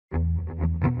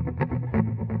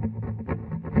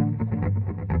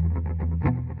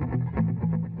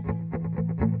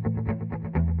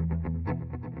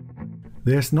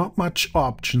There's not much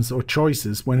options or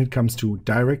choices when it comes to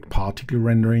direct particle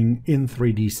rendering in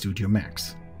 3D Studio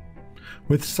Max.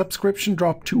 With Subscription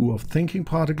Drop 2 of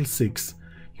thinkingParticles 6,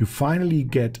 you finally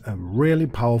get a really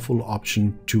powerful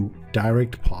option to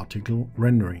direct particle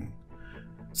rendering.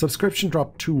 Subscription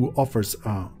Drop 2 offers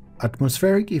an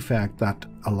atmospheric effect that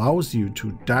allows you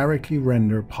to directly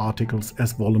render particles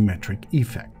as volumetric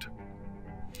effect.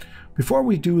 Before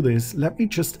we do this, let me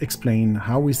just explain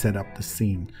how we set up the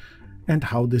scene and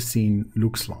how the scene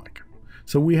looks like.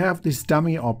 So we have this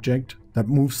dummy object that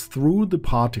moves through the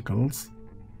particles,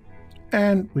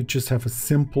 and we just have a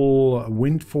simple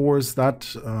wind force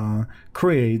that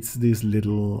creates this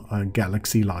little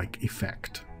galaxy-like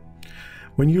effect.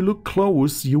 When you look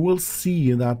close, you will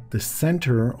see that the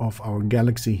center of our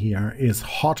galaxy here is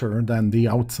hotter than the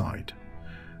outside.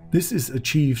 This is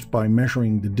achieved by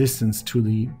measuring the distance to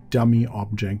the dummy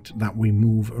object that we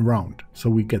move around, so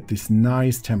we get this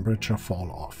nice temperature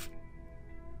fall off.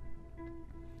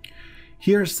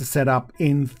 Here's the setup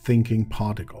in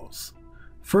thinkingParticles.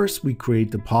 First, we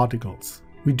create the particles.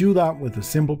 We do that with a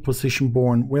simple position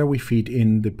born where we feed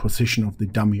in the position of the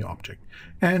dummy object,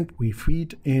 and we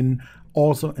feed in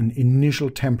also an initial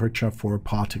temperature for a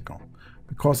particle.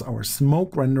 Because our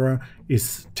smoke renderer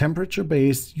is temperature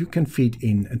based, you can feed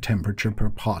in a temperature per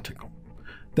particle.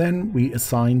 Then we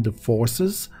assign the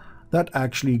forces that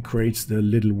actually creates the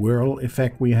little whirl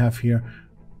effect we have here.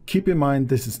 Keep in mind,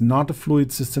 this is not a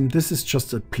fluid system, this is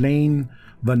just a plain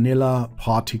vanilla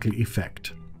particle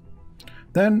effect.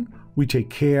 Then we take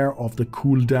care of the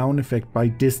cool down effect by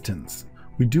distance.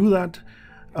 We do that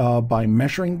by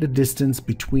measuring the distance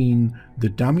between the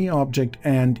dummy object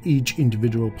and each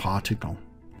individual particle.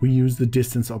 We use the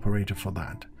distance operator for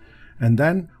that. And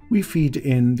then we feed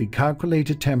in the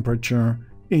calculated temperature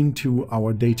into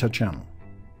our data channel.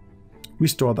 We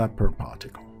store that per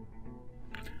particle.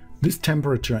 This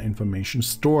temperature information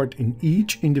stored in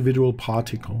each individual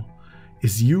particle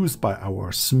is used by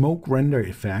our smoke render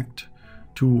effect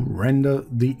to render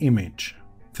the image.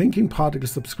 thinkingParticles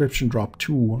Subscription Drop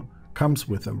 2 comes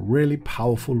with a really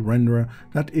powerful renderer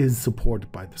that is supported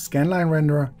by the Scanline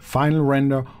renderer, Final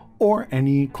Render, or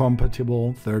any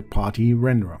compatible third-party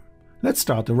renderer. Let's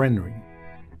start the rendering.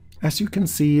 As you can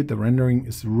see, the rendering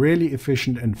is really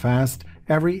efficient and fast.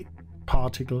 Every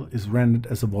particle is rendered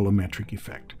as a volumetric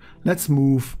effect. Let's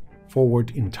move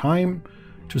forward in time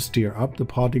to stir up the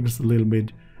particles a little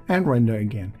bit and render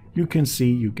again. You can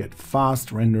see you get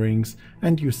fast renderings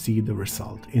and you see the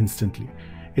result instantly.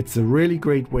 It's a really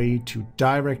great way to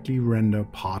directly render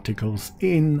particles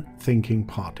in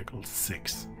thinkingParticles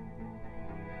 6.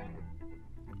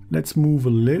 Let's move a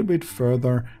little bit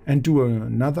further and do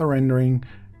another rendering,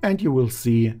 and you will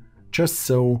see just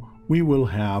so we will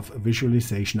have a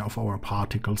visualization of our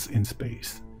particles in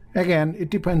space. Again, it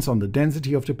depends on the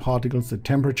density of the particles, the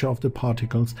temperature of the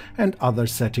particles, and other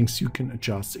settings you can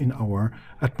adjust in our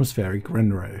atmospheric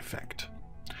renderer effect.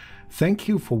 Thank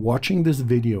you for watching this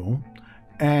video.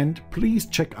 And please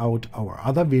check out our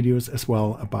other videos as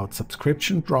well about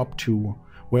Subscription Drop 2,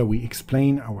 where we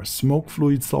explain our smoke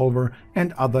fluid solver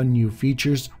and other new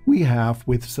features we have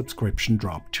with Subscription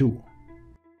Drop 2.